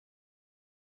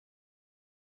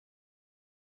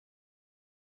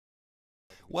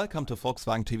Welcome to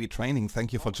Volkswagen TV Training.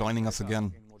 Thank you for joining us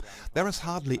again. There is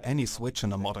hardly any switch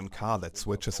in a modern car that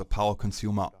switches a power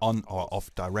consumer on or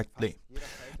off directly.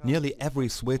 Nearly every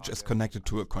switch is connected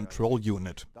to a control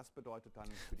unit.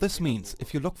 This means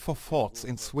if you look for faults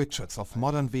in switches of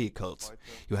modern vehicles,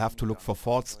 you have to look for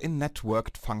faults in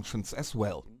networked functions as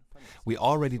well. We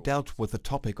already dealt with the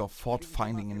topic of fault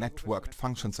finding in networked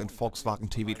functions in Volkswagen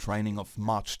TV Training of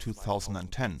March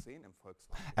 2010.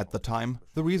 At the time,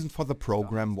 the reason for the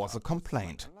program was a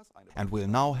complaint, and we'll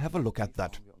now have a look at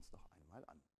that.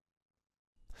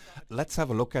 Let's have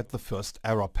a look at the first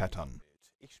error pattern.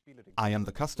 I am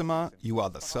the customer, you are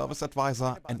the service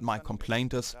advisor, and my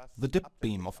complaint is the dip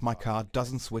beam of my car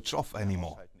doesn't switch off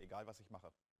anymore.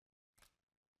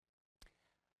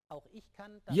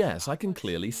 Yes, I can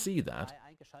clearly see that.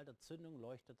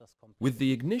 With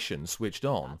the ignition switched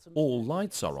on, all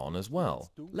lights are on as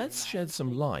well. Let's shed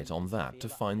some light on that to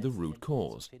find the root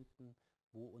cause.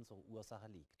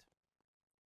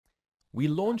 We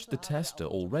launched the tester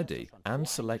already and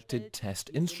selected Test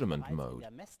Instrument mode.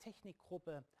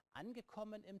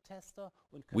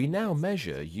 We now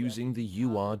measure using the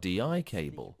URDI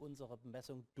cable.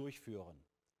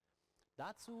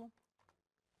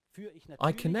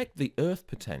 I connect the earth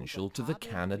potential to the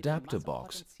CAN adapter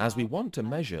box, as we want to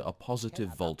measure a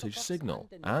positive voltage signal,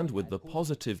 and with the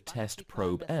positive test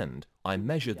probe end, I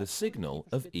measure the signal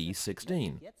of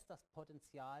E16.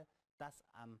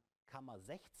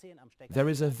 There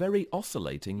is a very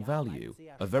oscillating value.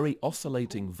 A very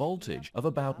oscillating voltage of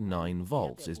about 9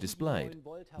 volts is displayed.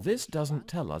 This doesn't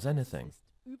tell us anything.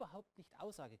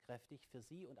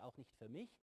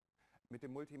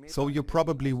 So you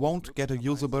probably won't get a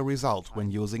usable result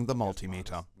when using the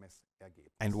multimeter.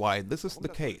 And why this is the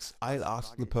case, I'll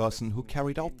ask the person who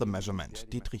carried out the measurement,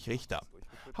 Dietrich Richter.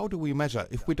 How do we measure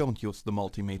if we don't use the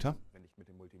multimeter?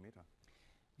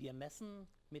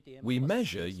 We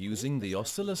measure using the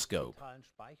oscilloscope.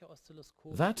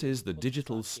 That is the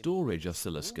digital storage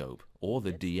oscilloscope, or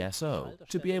the DSO,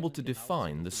 to be able to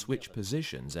define the switch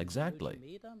positions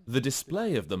exactly. The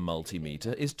display of the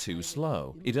multimeter is too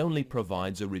slow. It only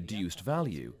provides a reduced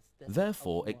value.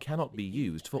 Therefore, it cannot be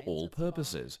used for all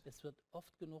purposes.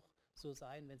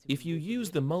 If you use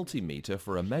the multimeter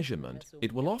for a measurement,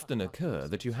 it will often occur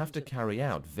that you have to carry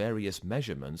out various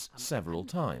measurements several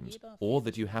times, or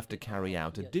that you have to carry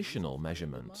out additional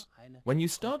measurements. When you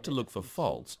start to look for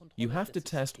faults, you have to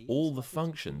test all the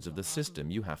functions of the system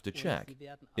you have to check.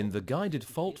 In the guided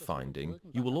fault finding,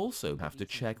 you will also have to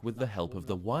check with the help of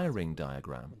the wiring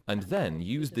diagram, and then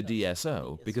use the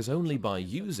DSO, because only by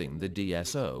using the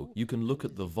DSO you can look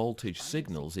at the voltage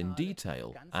signals in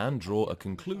detail and draw a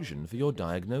conclusion for your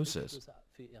diagnosis.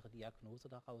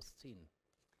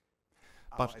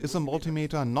 But is a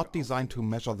multimeter not designed to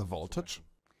measure the voltage?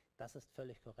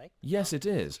 Yes, it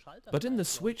is, but in the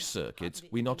switch circuits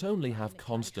we not only have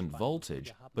constant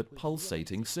voltage, but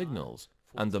pulsating signals,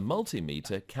 and the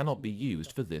multimeter cannot be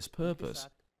used for this purpose.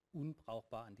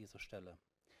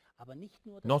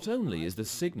 Not only is the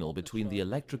signal between the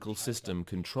electrical system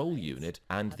control unit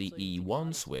and the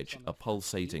E1 switch a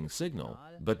pulsating signal,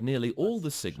 but nearly all the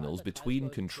signals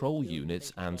between control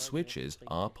units and switches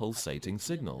are pulsating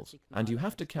signals, and you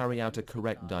have to carry out a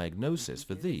correct diagnosis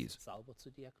for these.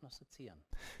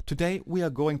 Today we are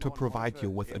going to provide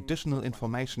you with additional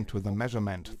information to the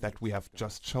measurement that we have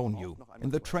just shown you.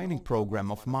 In the training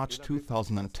program of March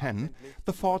 2010,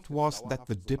 the fault was that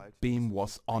the dip beam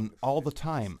was on all the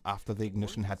time after the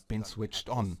ignition had been switched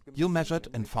on. You measured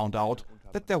and found out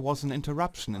that there was an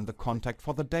interruption in the contact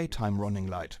for the daytime running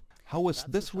light. How is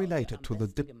this related to the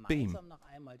dip beam?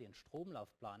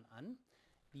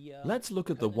 Let's look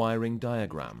at the wiring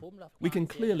diagram. We can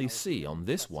clearly see on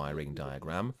this wiring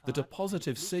diagram that a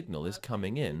positive signal is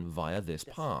coming in via this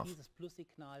path.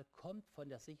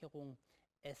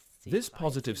 This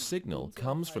positive signal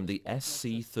comes from the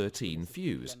SC13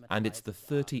 fuse, and it's the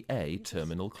 30A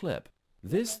terminal clip.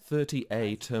 This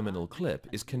 30A terminal clip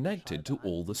is connected to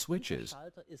all the switches.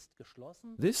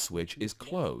 This switch is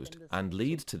closed and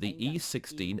leads to the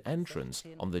E16 entrance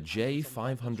on the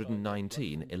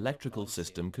J519 electrical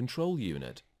system control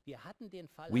unit.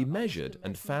 We measured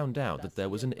and found out that there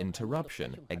was an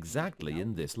interruption exactly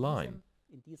in this line.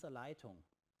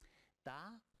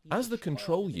 As the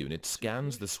control unit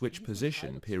scans the switch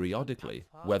position periodically,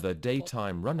 whether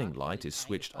daytime running light is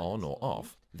switched on or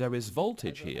off, there is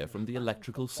voltage here from the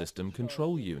electrical system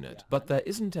control unit, but there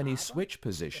isn't any switch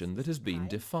position that has been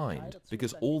defined,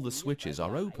 because all the switches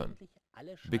are open.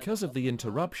 Because of the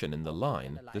interruption in the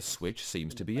line, the switch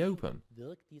seems to be open.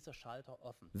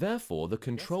 Therefore, the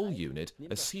control unit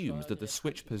assumes that the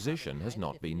switch position has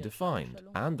not been defined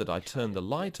and that I turn the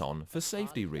light on for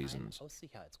safety reasons.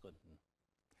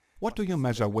 What do you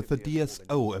measure with the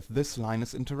DSO if this line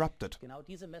is interrupted?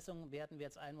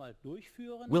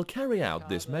 We'll carry out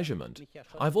this measurement.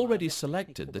 I've already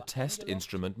selected the test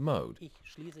instrument mode.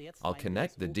 I'll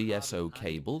connect the DSO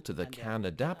cable to the CAN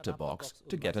adapter box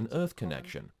to get an earth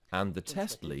connection, and the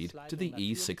test lead to the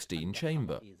E16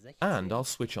 chamber, and I'll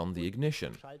switch on the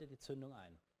ignition.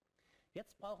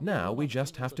 Now we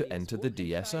just have to enter the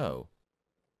DSO.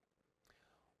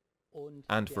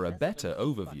 And for a better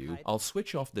overview, I'll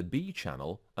switch off the B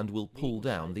channel and we'll pull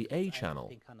down the A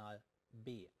channel.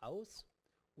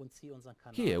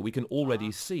 Here we can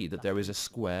already see that there is a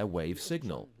square wave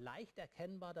signal.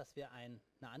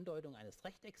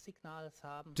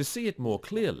 To see it more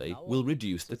clearly, we'll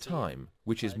reduce the time,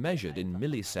 which is measured in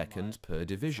milliseconds per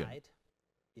division.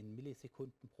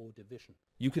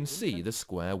 You can see the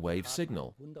square wave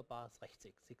signal.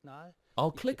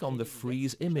 I'll click on the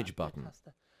Freeze Image button.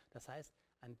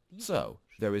 So,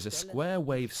 there is a square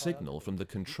wave signal from the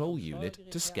control unit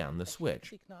to scan the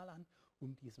switch.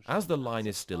 As the line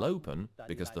is still open,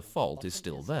 because the fault is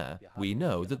still there, we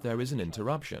know that there is an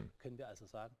interruption.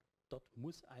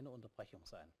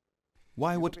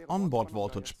 Why would onboard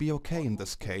voltage be okay in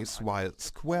this case, while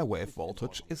square wave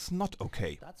voltage is not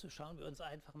okay?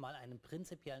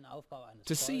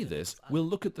 To see this, we'll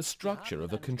look at the structure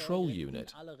of a control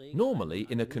unit. Normally,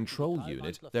 in a control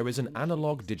unit, there is an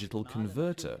analog-digital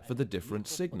converter for the different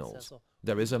signals.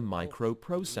 There is a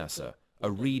microprocessor,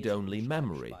 a read-only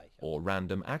memory, or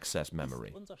random access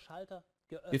memory.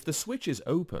 If the switch is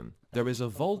open, there is a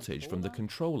voltage from the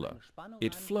controller.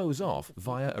 It flows off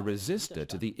via a resistor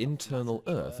to the internal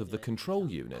earth of the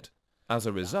control unit. As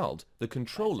a result, the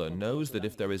controller knows that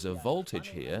if there is a voltage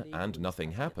here and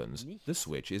nothing happens, the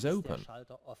switch is open.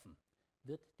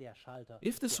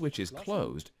 If the switch is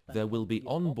closed, there will be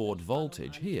onboard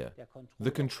voltage here.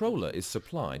 The controller is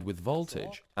supplied with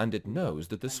voltage, and it knows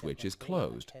that the switch is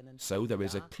closed, so there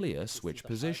is a clear switch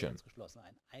position.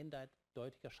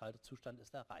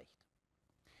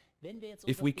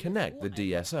 If we connect the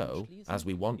DSO, as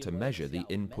we want to measure the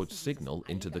input signal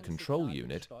into the control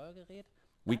unit,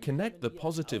 we connect the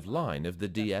positive line of the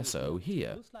DSO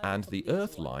here and the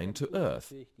earth line to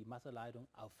earth.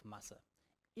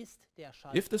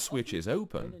 If the switch is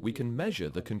open, we can measure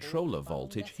the controller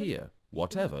voltage here,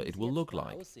 whatever it will look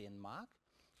like.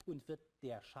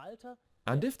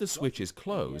 And if the switch is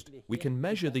closed, we can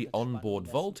measure the onboard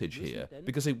voltage here,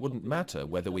 because it wouldn't matter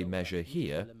whether we measure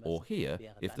here or here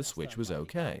if the switch was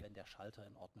okay.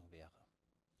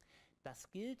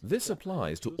 This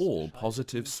applies to all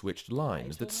positive switched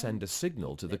lines that send a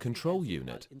signal to the control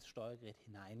unit.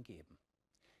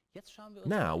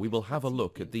 Now we will have a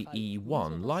look at the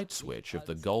E1 light switch of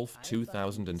the Golf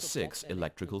 2006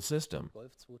 electrical system.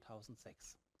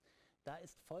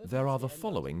 There are the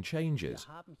following changes.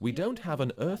 We don't have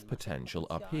an earth potential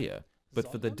up here,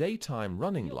 but for the daytime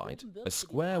running light, a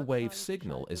square wave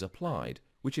signal is applied,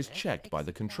 which is checked by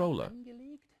the controller.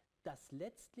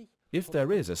 If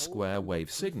there is a square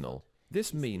wave signal,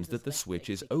 this means that the switch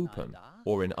is open,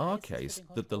 or in our case,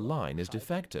 that the line is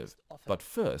defective. But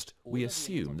first, we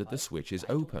assume that the switch is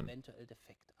open.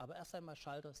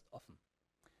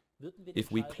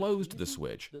 If we closed the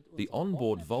switch, the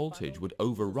onboard voltage would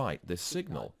overwrite this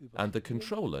signal, and the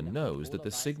controller knows that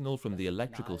the signal from the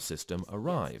electrical system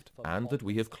arrived, and that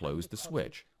we have closed the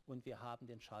switch.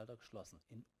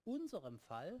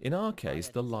 In our case,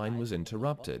 the line was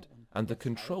interrupted, and the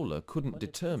controller couldn't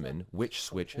determine which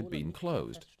switch had been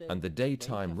closed, and the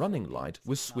daytime running light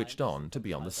was switched on to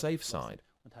be on the safe side.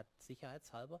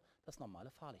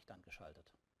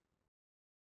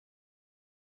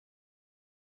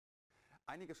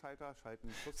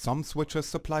 Some switches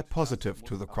supply positive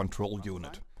to the control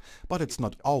unit, but it's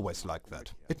not always like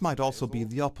that. It might also be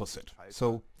the opposite.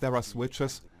 So there are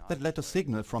switches that let a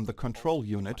signal from the control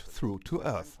unit through to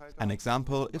earth. An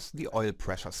example is the oil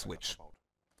pressure switch.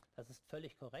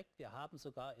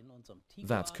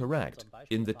 That's correct.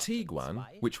 In the Tiguan,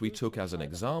 which we took as an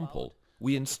example,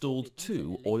 we installed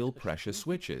 2 oil pressure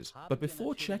switches, but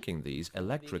before checking these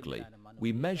electrically,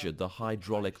 we measured the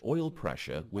hydraulic oil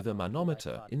pressure with a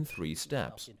manometer in 3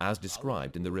 steps, as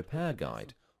described in the repair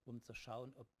guide.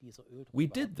 We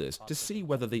did this to see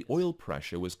whether the oil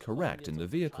pressure was correct in the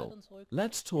vehicle.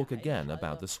 Let's talk again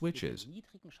about the switches.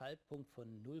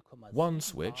 One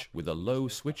switch with a low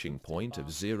switching point of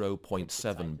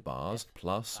 0.7 bars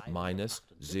plus minus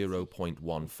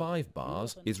 0.15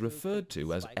 bars is referred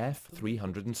to as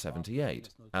F378,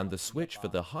 and the switch for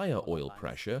the higher oil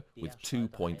pressure with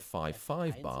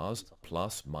 2.55 bars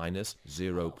plus minus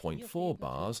 0.4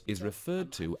 bars is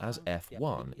referred to as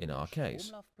F1 in our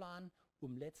case.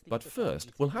 But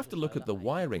first, we'll have to look at the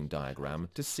wiring diagram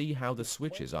to see how the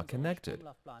switches are connected.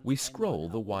 We scroll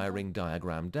the wiring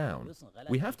diagram down.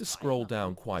 We have to scroll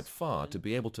down quite far to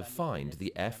be able to find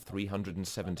the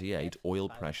F378 oil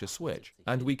pressure switch,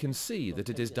 and we can see that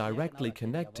it is directly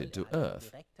connected to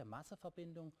earth.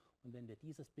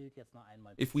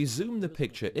 If we zoom the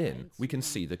picture in, we can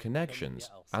see the connections,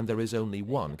 and there is only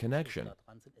one connection.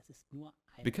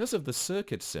 Because of the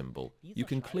circuit symbol, you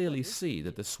can clearly see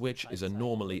that the switch is a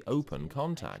normally open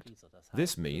contact.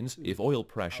 This means if oil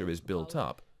pressure is built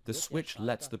up, the switch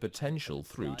lets the potential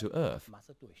through to earth.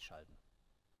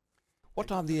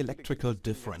 What are the electrical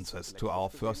differences to our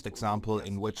first example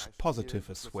in which positive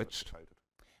is switched?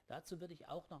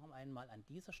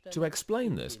 To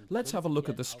explain this, let's have a look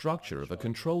at the structure of a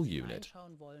control unit.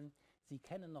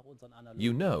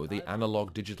 You know the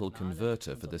analog-digital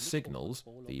converter for the signals,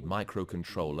 the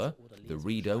microcontroller, the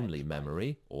read-only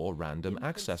memory or random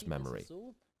access memory.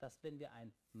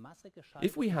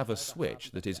 If we have a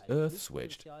switch that is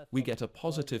earth-switched, we get a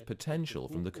positive potential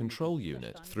from the control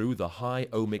unit through the high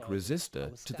ohmic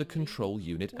resistor to the control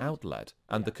unit outlet,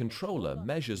 and the controller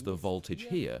measures the voltage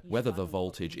here, whether the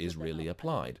voltage is really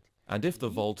applied. And if the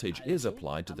voltage is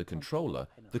applied to the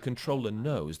controller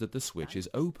knows that the switch is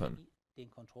open.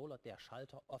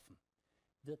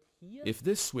 If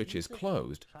this switch is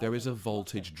closed, there is a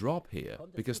voltage drop here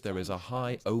because there is a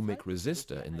high ohmic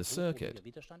resistor in the circuit.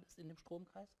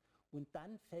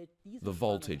 The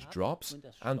voltage drops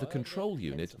and the control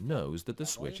unit knows that the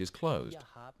switch is closed.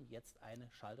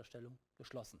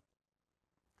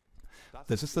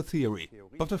 This is the theory,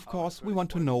 but of course we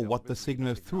want to know what the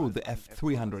signal through the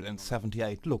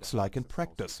F378 looks like in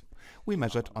practice. We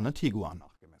measured on a Tiguan.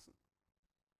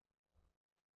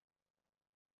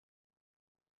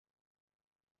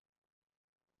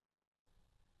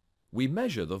 We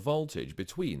measure the voltage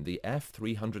between the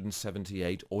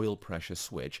F378 oil pressure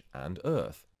switch and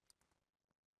earth.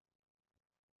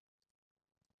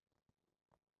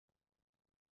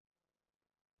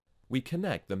 We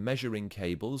connect the measuring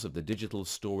cables of the digital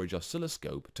storage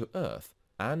oscilloscope to earth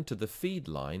and to the feed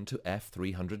line to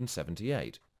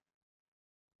F378.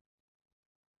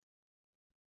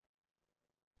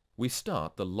 We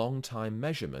start the long time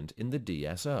measurement in the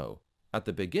DSO. At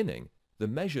the beginning, the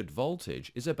measured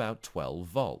voltage is about 12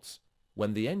 volts.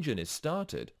 When the engine is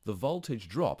started, the voltage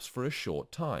drops for a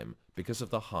short time because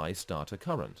of the high starter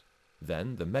current.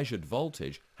 Then the measured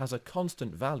voltage has a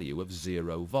constant value of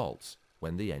 0 volts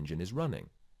when the engine is running.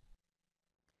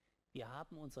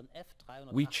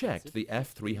 We checked the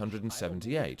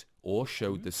F378 or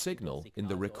showed the signal in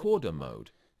the recorder mode.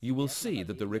 You will see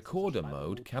that the recorder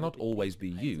mode cannot always be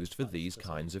used for these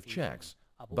kinds of checks.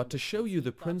 But to show you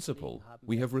the principle,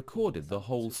 we have recorded the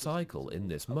whole cycle in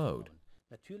this mode.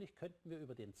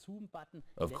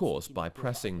 Of course, by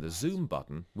pressing the zoom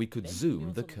button, we could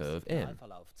zoom the curve in.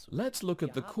 Let's look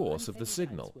at the course of the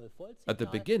signal. At the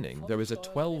beginning, there is a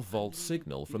 12-volt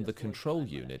signal from the control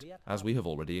unit, as we have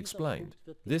already explained.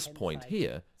 This point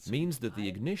here means that the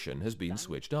ignition has been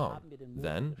switched on.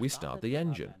 Then we start the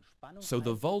engine. So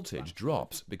the voltage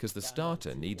drops because the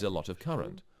starter needs a lot of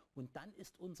current.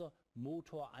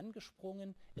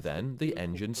 Then the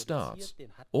engine starts.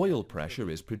 Oil pressure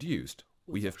is produced.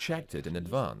 We have checked it in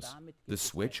advance. The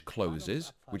switch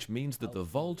closes, which means that the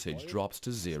voltage drops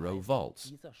to 0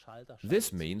 volts.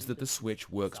 This means that the switch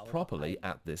works properly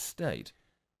at this state.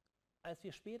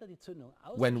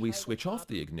 When we switch off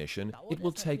the ignition, it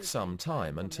will take some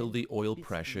time until the oil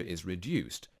pressure is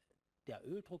reduced.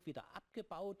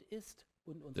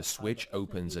 The switch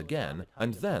opens again,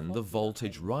 and then the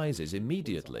voltage rises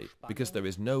immediately because there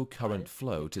is no current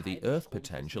flow to the earth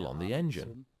potential on the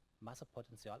engine.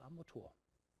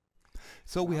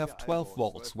 So we have 12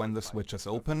 volts when the switch is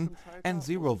open and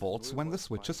 0 volts when the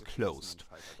switch is closed.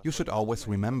 You should always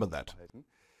remember that.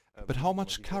 But how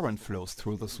much current flows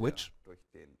through the switch?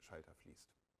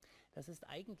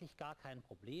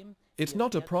 It's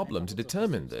not a problem to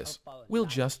determine this. We'll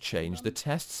just change the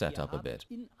test setup a bit.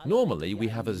 Normally we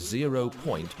have a 0.0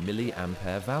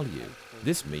 milliampere value.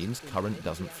 This means current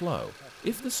doesn't flow.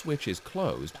 If the switch is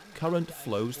closed, current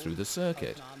flows through the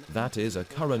circuit. That is a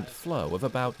current flow of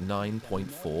about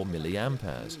 9.4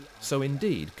 milliamperes. So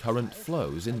indeed current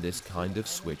flows in this kind of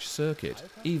switch circuit,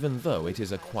 even though it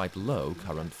is a quite low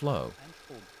current flow.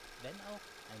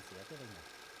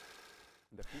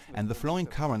 And the flowing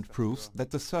current proves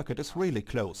that the circuit is really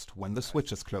closed when the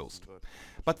switch is closed.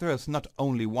 But there is not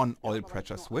only one oil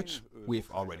pressure switch,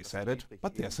 we've already said it,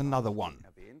 but there's another one.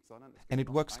 And it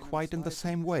works quite in the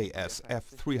same way as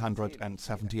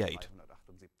F378.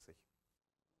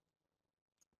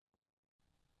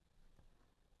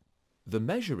 The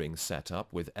measuring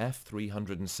setup with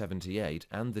F378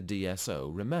 and the DSO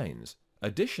remains.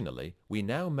 Additionally, we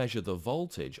now measure the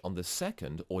voltage on the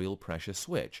second oil pressure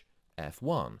switch,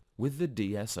 F1, with the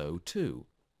DSO2.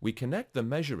 We connect the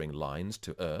measuring lines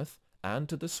to earth and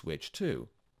to the switch too.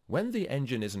 When the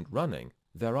engine isn't running,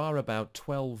 there are about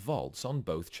 12 volts on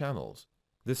both channels.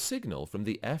 The signal from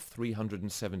the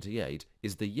F378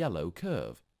 is the yellow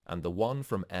curve, and the one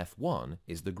from F1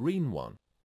 is the green one.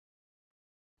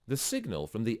 The signal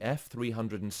from the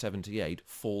F378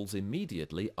 falls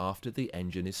immediately after the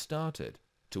engine is started,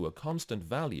 to a constant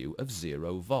value of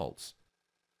 0 volts.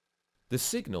 The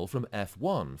signal from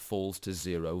F1 falls to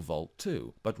 0 volt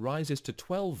too, but rises to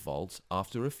 12 volts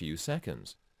after a few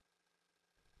seconds.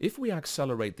 If we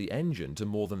accelerate the engine to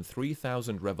more than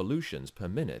 3000 revolutions per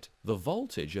minute, the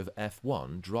voltage of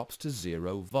F1 drops to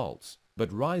 0 volts,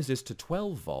 but rises to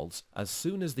 12 volts as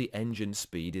soon as the engine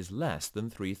speed is less than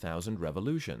 3000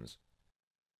 revolutions.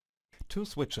 Two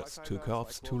switches, two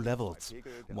curves, two levels,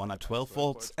 one at 12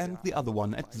 volts and the other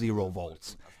one at 0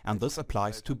 volts. And this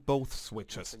applies to both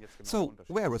switches. So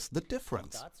where is the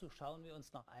difference?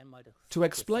 To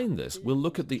explain this, we'll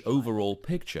look at the overall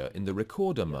picture in the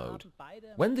recorder mode.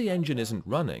 When the engine isn't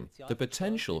running, the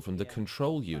potential from the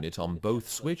control unit on both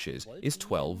switches is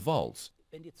 12 volts.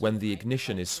 When the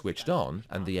ignition is switched on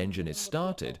and the engine is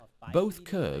started, both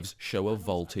curves show a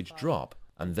voltage drop,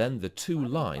 and then the two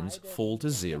lines fall to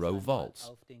 0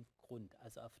 volts.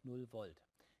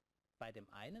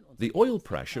 The oil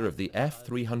pressure of the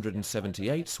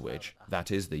F378 switch,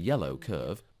 that is the yellow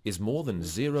curve, is more than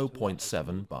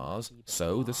 0.7 bars,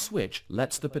 so the switch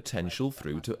lets the potential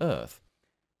through to earth.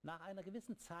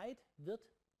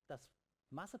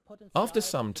 After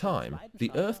some time,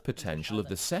 the earth potential of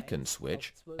the second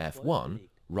switch, F1,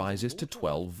 rises to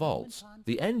 12 volts.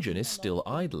 The engine is still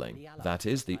idling, that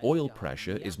is, the oil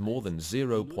pressure is more than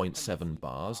 0.7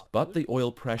 bars, but the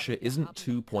oil pressure isn't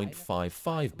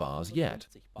 2.55 bars yet.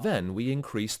 Then we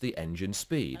increase the engine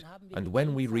speed, and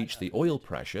when we reach the oil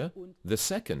pressure, the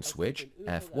second switch,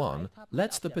 F1,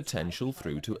 lets the potential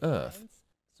through to earth,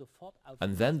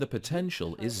 and then the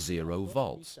potential is 0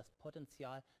 volts.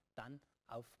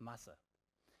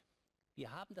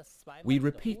 We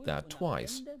repeat that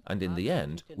twice, and in the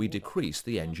end we decrease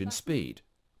the engine speed.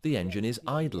 The engine is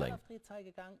idling.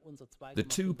 The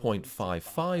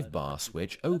 2.55 bar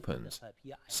switch opens,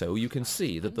 so you can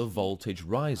see that the voltage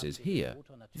rises here.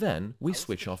 Then we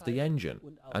switch off the engine,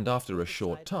 and after a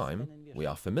short time, we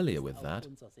are familiar with that,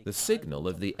 the signal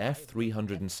of the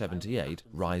F378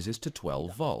 rises to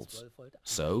 12 volts.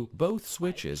 So both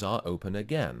switches are open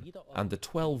again, and the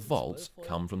 12 volts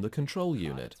come from the control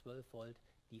unit.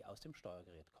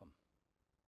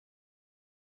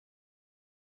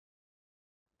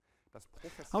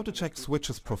 How to check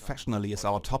switches professionally is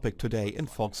our topic today in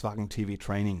Volkswagen TV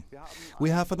training. We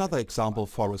have another example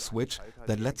for a switch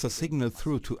that lets a signal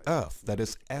through to earth, that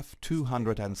is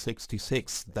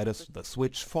F266, that is the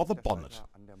switch for the bonnet.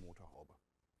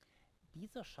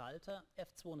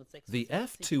 The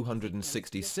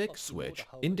F266 switch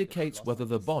indicates whether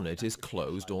the bonnet is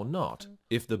closed or not.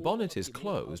 If the bonnet is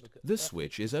closed, the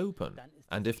switch is open,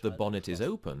 and if the bonnet is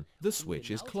open, the switch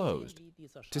is closed.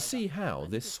 To see how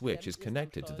this switch is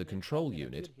connected to the control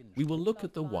unit, we will look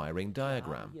at the wiring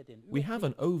diagram. We have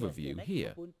an overview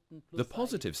here. The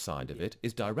positive side of it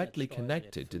is directly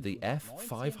connected to the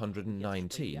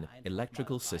F519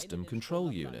 electrical system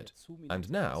control unit. And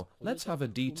now, let's have a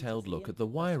detailed look at the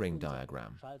wiring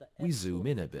diagram. We zoom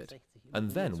in a bit,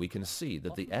 and then we can see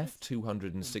that the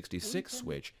F266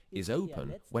 switch is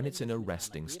open when it's in a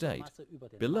resting state.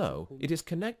 Below, it is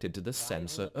connected to the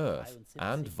sensor earth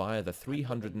and via the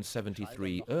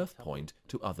 373 earth point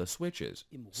to other switches.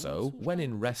 So, when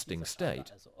in resting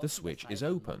state, the switch is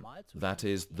open. That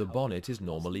is, the bonnet is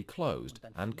normally closed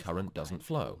and current doesn't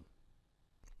flow.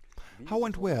 How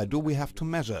and where do we have to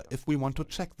measure if we want to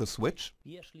check the switch?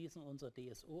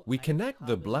 We connect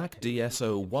the black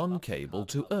DSO1 cable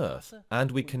to earth,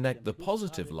 and we connect the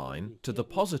positive line to the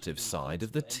positive side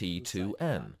of the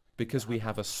T2N, because we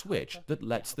have a switch that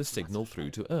lets the signal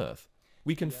through to earth.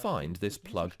 We can find this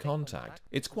plug contact.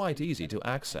 It's quite easy to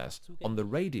access on the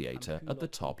radiator at the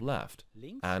top left.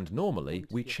 And normally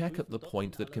we check at the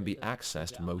point that can be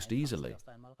accessed most easily.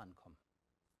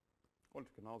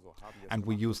 And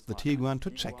we used the Tiguan to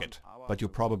check it. But you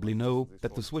probably know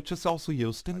that the switch is also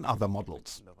used in other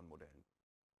models.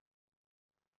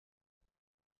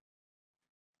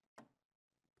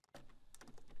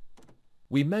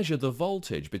 We measure the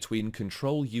voltage between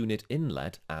control unit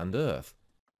inlet and earth.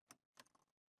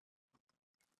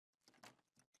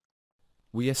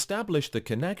 We establish the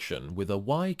connection with a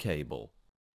Y cable.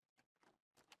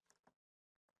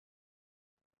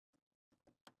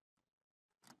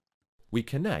 We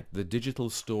connect the digital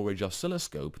storage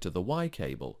oscilloscope to the Y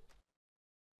cable.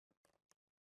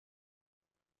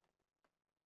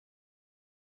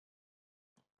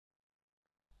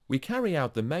 We carry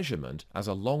out the measurement as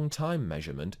a long time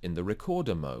measurement in the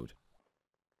recorder mode.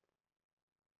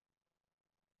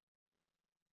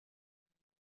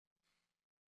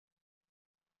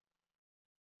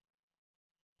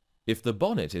 If the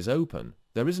bonnet is open,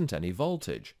 there isn't any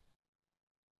voltage.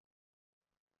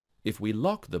 If we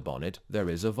lock the bonnet, there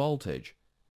is a voltage.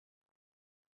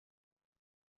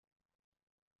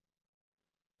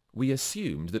 We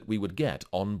assumed that we would get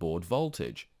onboard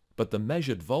voltage, but the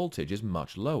measured voltage is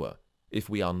much lower. If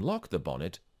we unlock the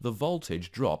bonnet, the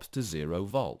voltage drops to 0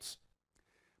 volts.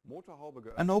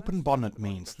 An open bonnet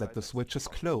means that the switch is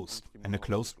closed, and a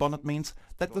closed bonnet means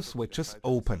that the switch is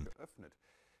open.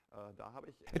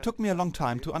 It took me a long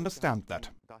time to understand that.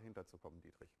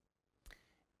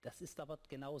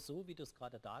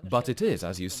 But it is,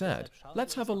 as you said.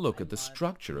 Let's have a look at the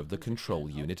structure of the control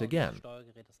unit again.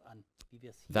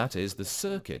 That is the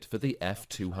circuit for the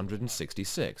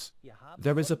F266.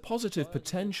 There is a positive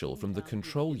potential from the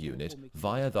control unit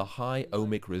via the high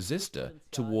ohmic resistor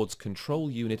towards control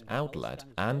unit outlet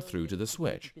and through to the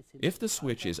switch. If the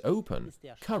switch is open,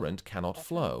 current cannot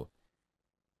flow,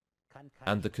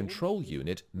 and the control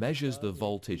unit measures the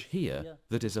voltage here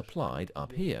that is applied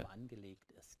up here.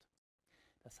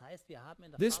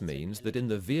 This means that in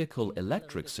the vehicle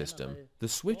electric system, the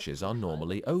switches are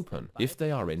normally open if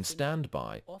they are in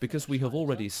standby, because we have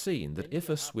already seen that if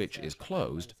a switch is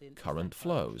closed, current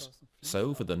flows.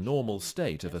 So for the normal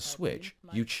state of a switch,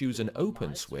 you choose an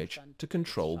open switch to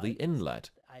control the inlet,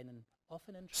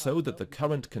 so that the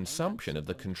current consumption of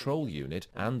the control unit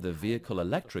and the vehicle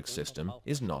electric system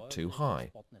is not too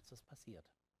high.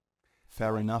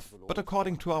 Fair enough, but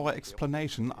according to our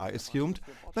explanation, I assumed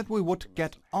that we would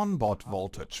get onboard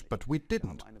voltage, but we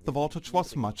didn't. The voltage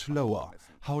was much lower.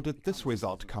 How did this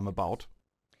result come about?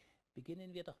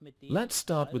 Let's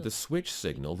start with the switch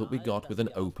signal that we got with an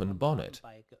open bonnet.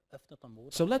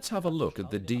 So let's have a look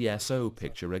at the DSO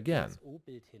picture again.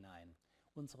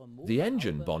 The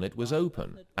engine bonnet was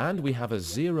open, and we have a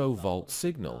 0 volt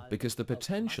signal because the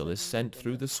potential is sent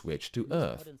through the switch to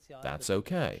earth. That's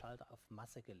okay.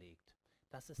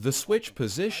 The switch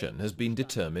position has been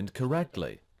determined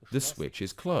correctly. The switch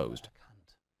is closed.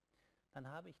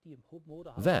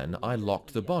 Then I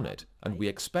locked the bonnet, and we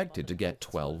expected to get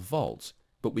 12 volts,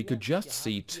 but we could just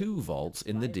see 2 volts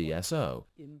in the DSO.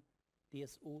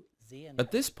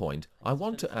 At this point, I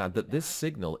want to add that this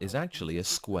signal is actually a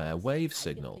square wave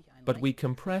signal, but we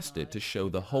compressed it to show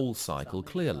the whole cycle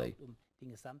clearly.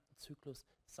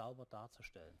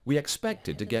 We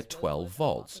expected to get 12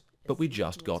 volts, but we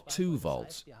just got 2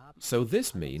 volts. So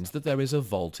this means that there is a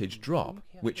voltage drop,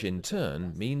 which in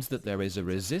turn means that there is a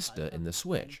resistor in the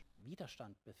switch.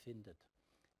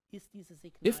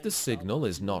 If the signal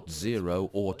is not 0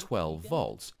 or 12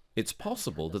 volts, it's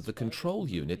possible that the control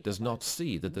unit does not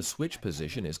see that the switch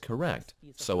position is correct,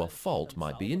 so a fault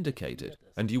might be indicated,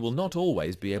 and you will not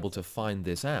always be able to find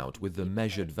this out with the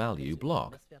measured value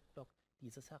block.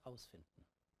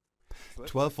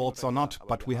 12 volts or not,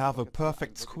 but we have a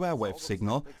perfect square wave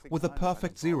signal with a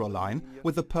perfect zero line,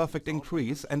 with a perfect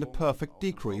increase and a perfect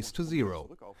decrease to 0.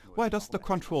 Why does the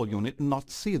control unit not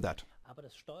see that?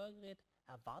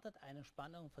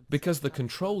 Because the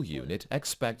control unit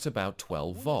expects about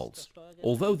 12 volts.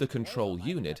 Although the control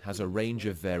unit has a range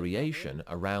of variation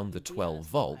around the 12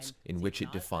 volts in which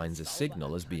it defines a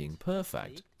signal as being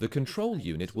perfect, the control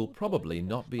unit will probably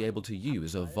not be able to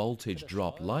use a voltage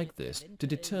drop like this to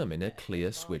determine a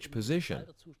clear switch position.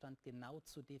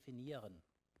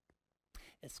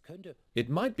 It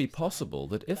might be possible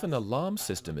that if an alarm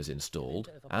system is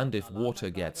installed and if water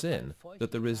gets in,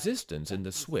 that the resistance in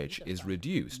the switch is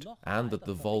reduced and that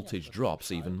the voltage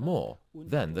drops even more.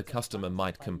 Then the customer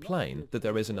might complain that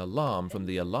there is an alarm from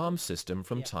the alarm system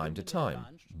from time to time,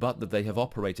 but that they have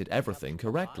operated everything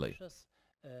correctly.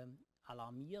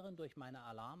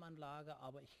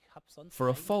 For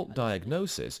a fault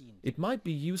diagnosis, it might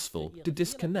be useful to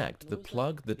disconnect the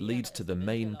plug that leads to the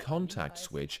main contact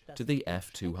switch to the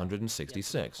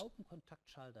F266.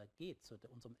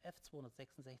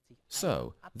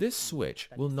 So, this switch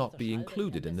will not be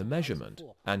included in the measurement,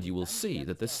 and you will see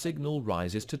that the signal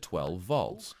rises to 12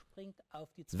 volts.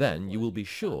 Then you will be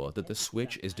sure that the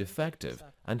switch is defective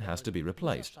and has to be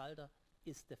replaced.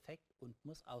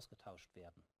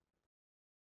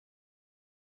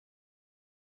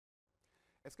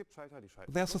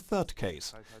 There's a third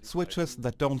case, switches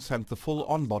that don't send the full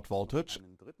onboard voltage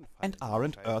and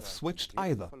aren't earth switched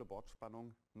either.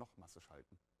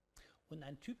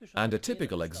 And a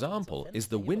typical example is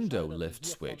the window lift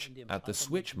switch at the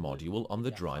switch module on the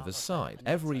driver's side.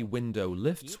 Every window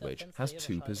lift switch has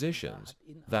two positions,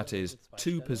 that is,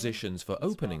 two positions for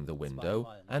opening the window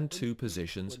and two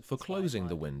positions for closing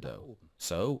the window.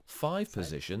 So, 5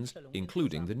 positions,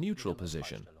 including the neutral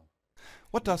position.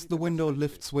 What does the window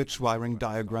lift switch wiring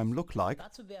diagram look like?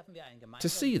 To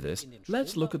see this,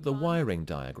 let's look at the wiring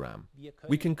diagram.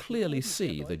 We can clearly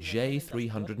see the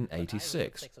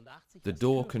J386, the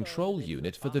door control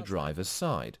unit for the driver's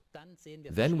side.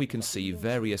 Then we can see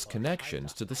various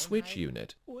connections to the switch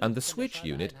unit, and the switch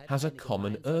unit has a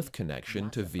common earth connection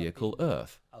to vehicle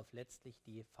earth.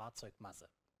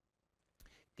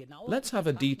 Let's have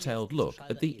a detailed look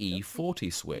at the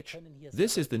E40 switch.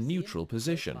 This is the neutral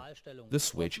position. The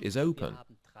switch is open.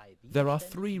 There are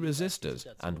 3 resistors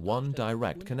and 1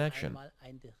 direct connection.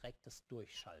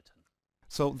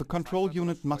 So the control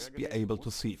unit must be able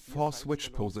to see 4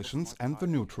 switch positions and the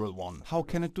neutral one. How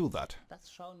can it do that?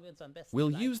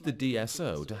 We'll use the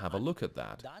DSO to have a look at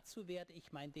that.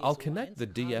 I'll connect the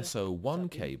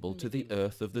DSO1 cable to the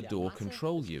earth of the door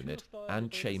control unit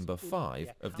and chamber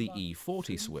 5 of the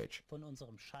E40 switch.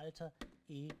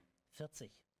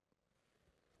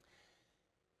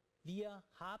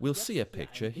 We'll see a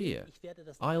picture here.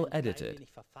 I'll edit it.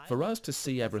 For us to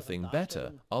see everything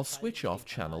better, I'll switch off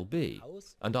channel B,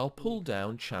 and I'll pull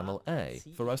down channel A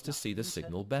for us to see the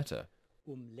signal better.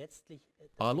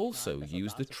 I'll also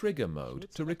use the trigger mode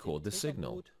to record the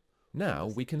signal. Now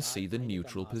we can see the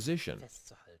neutral position.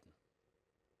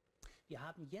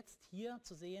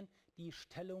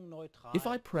 If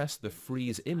I press the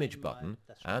freeze image button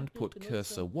and put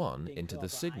cursor 1 into the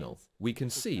signal, we can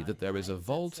see that there is a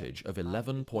voltage of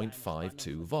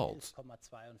 11.52 volts.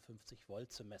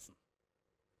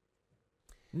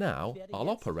 Now I'll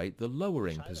operate the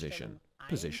lowering position,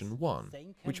 position 1,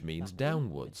 which means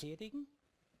downwards.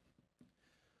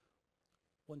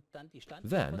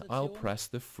 Then I'll press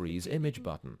the freeze image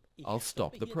button. I'll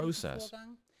stop the process.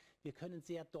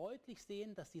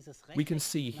 We can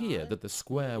see here that the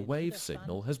square wave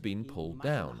signal has been pulled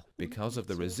down because of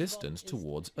the resistance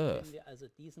towards Earth.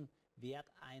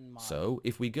 So,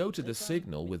 if we go to the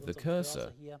signal with the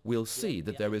cursor, we'll see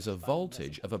that there is a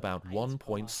voltage of about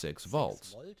 1.6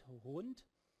 volts.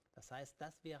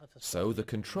 So the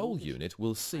control unit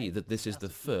will see that this is the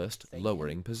first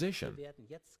lowering position.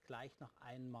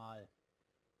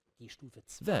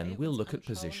 Then we'll look at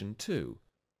position 2.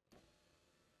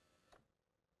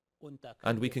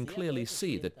 And we can clearly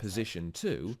see that position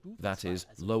 2, that is,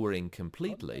 lowering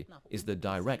completely, is the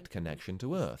direct connection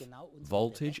to Earth.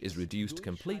 Voltage is reduced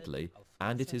completely,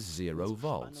 and it is 0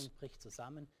 volts.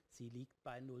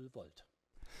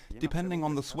 Depending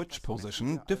on the switch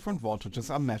position, different voltages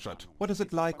are measured. What is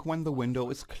it like when the window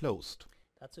is closed?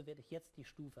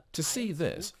 To see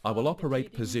this, I will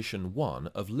operate position 1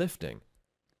 of lifting.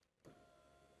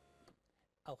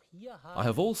 I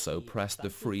have also pressed the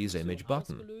freeze image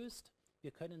button.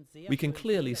 We can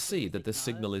clearly see that the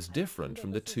signal is different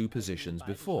from the 2 positions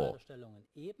before.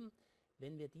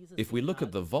 If we look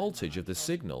at the voltage of the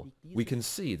signal, we can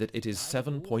see that it is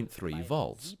 7.3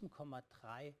 volts.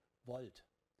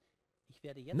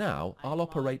 Now I'll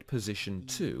operate position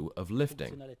 2 of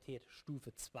lifting.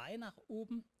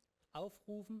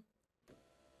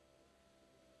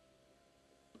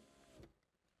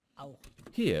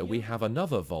 Here we have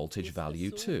another voltage value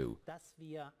too.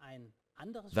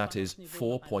 That is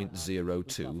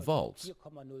 4.02 volts.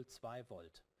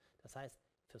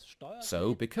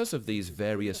 So, because of these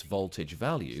various voltage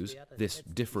values, this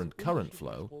different current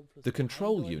flow, the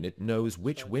control unit knows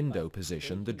which window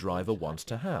position the driver wants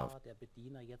to have.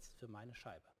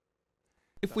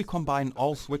 If we combine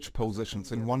all switch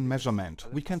positions in one measurement,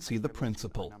 we can see the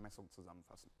principle.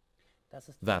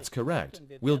 That's correct.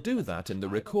 We'll do that in the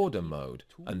recorder mode,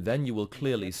 and then you will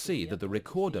clearly see that the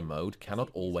recorder mode cannot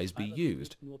always be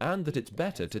used, and that it's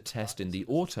better to test in the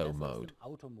auto mode.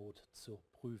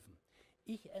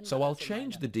 So I'll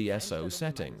change the DSO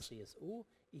settings.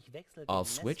 I'll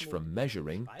switch from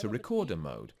measuring to recorder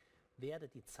mode.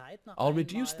 I'll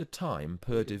reduce the time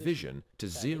per division to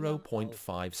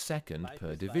 0.5 seconds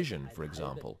per division, for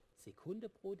example.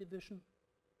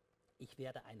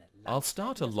 I'll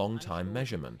start a long time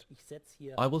measurement.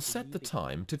 I will set the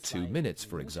time to 2 minutes,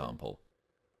 for example.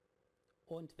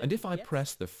 And if I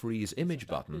press the freeze image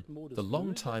button, the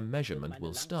long time measurement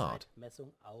will start.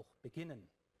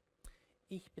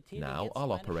 Now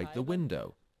I'll operate the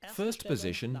window. First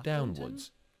position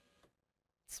downwards.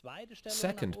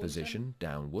 Second position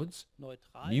downwards.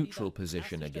 Neutral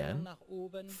position again.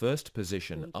 First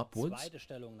position upwards.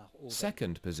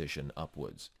 Second position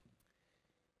upwards.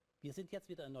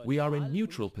 We are in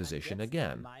neutral position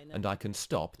again, and I can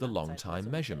stop the long time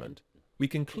measurement. We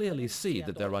can clearly see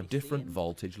that there are different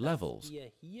voltage levels.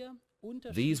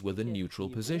 These were the neutral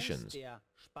positions.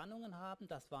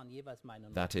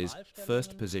 That is,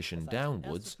 first position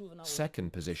downwards,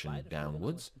 second position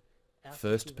downwards,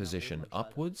 first position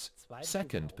upwards,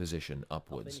 second position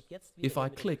upwards. If I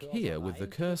click here with the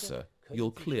cursor,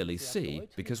 you'll clearly see,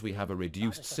 because we have a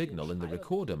reduced signal in the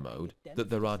recorder mode, that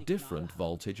there are different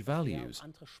voltage values.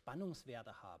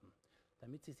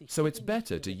 So it's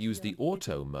better to use the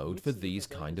auto mode for these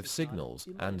kind of signals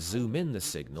and zoom in the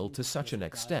signal to such an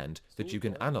extent that you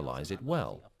can analyze it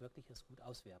well.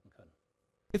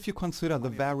 If you consider the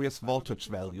various voltage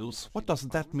values, what does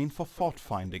that mean for fault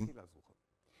finding?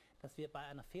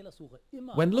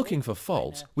 When looking for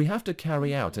faults, we have to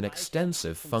carry out an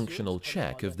extensive functional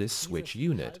check of this switch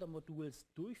unit.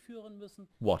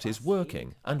 What is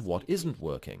working and what isn't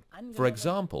working? For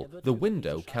example, the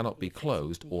window cannot be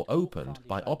closed or opened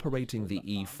by operating the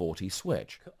E40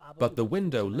 switch, but the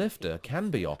window lifter can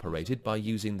be operated by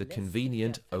using the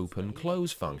convenient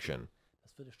open-close function.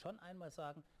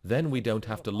 Then we don't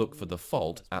have to look for the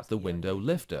fault at the window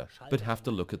lifter, but have to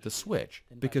look at the switch,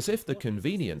 because if the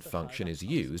convenient function is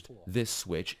used, this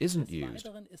switch isn't used.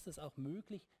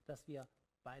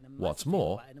 What's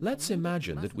more, let's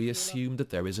imagine that we assume that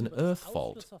there is an earth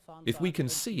fault. If we can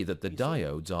see that the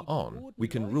diodes are on, we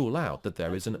can rule out that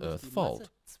there is an earth fault.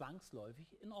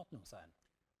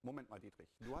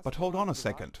 But hold on a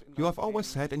second. You have always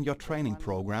said in your training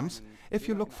programs, if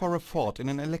you look for a fault in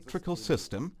an electrical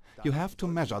system, you have to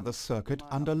measure the circuit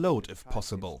under load if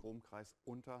possible.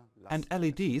 And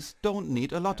LEDs don't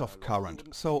need a lot of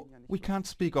current, so we can't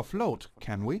speak of load,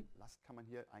 can we?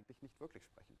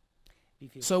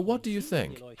 So what do you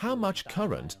think? How much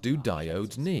current do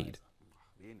diodes need?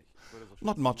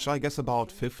 Not much, I guess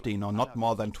about 15 or not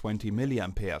more than 20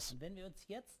 milliamperes.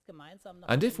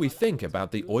 And if we think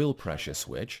about the oil pressure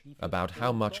switch, about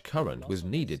how much current was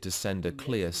needed to send a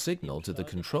clear signal to the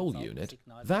control unit,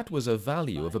 that was a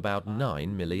value of about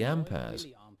 9 milliamperes.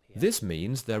 This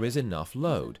means there is enough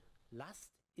load.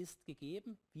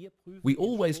 We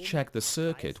always check the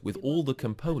circuit with all the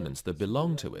components that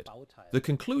belong to it. The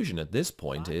conclusion at this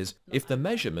point is, if the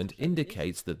measurement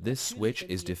indicates that this switch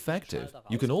is defective,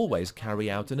 you can always carry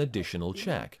out an additional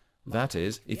check. That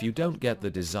is, if you don't get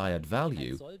the desired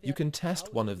value, you can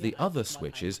test one of the other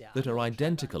switches that are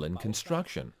identical in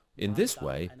construction. In this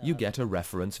way, you get a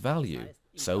reference value.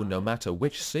 So no matter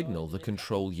which signal the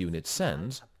control unit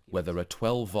sends, whether a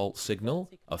 12-volt signal,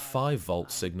 a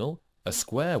 5-volt signal, a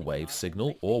square wave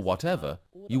signal or whatever,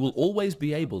 you will always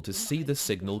be able to see the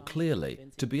signal clearly,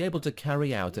 to be able to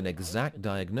carry out an exact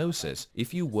diagnosis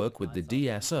if you work with the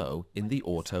DSO in the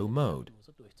auto mode.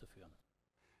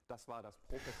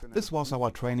 This was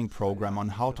our training program on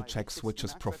how to check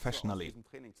switches professionally.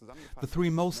 The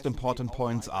 3 most important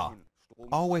points are: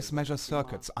 always measure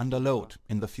circuits under load,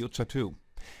 in the future too.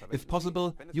 If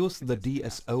possible, use the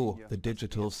DSO, the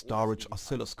digital storage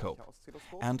oscilloscope,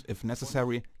 and if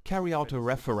necessary, carry out a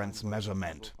reference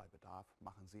measurement.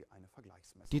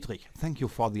 Dietrich, thank you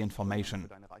for the information.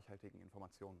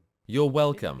 You're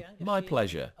welcome. My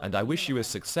pleasure, and I wish you a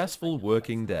successful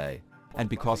working day. And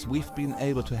because we've been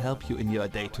able to help you in your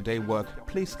day-to-day work,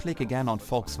 please click again on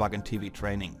Volkswagen TV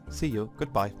Training. See you,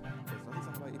 goodbye.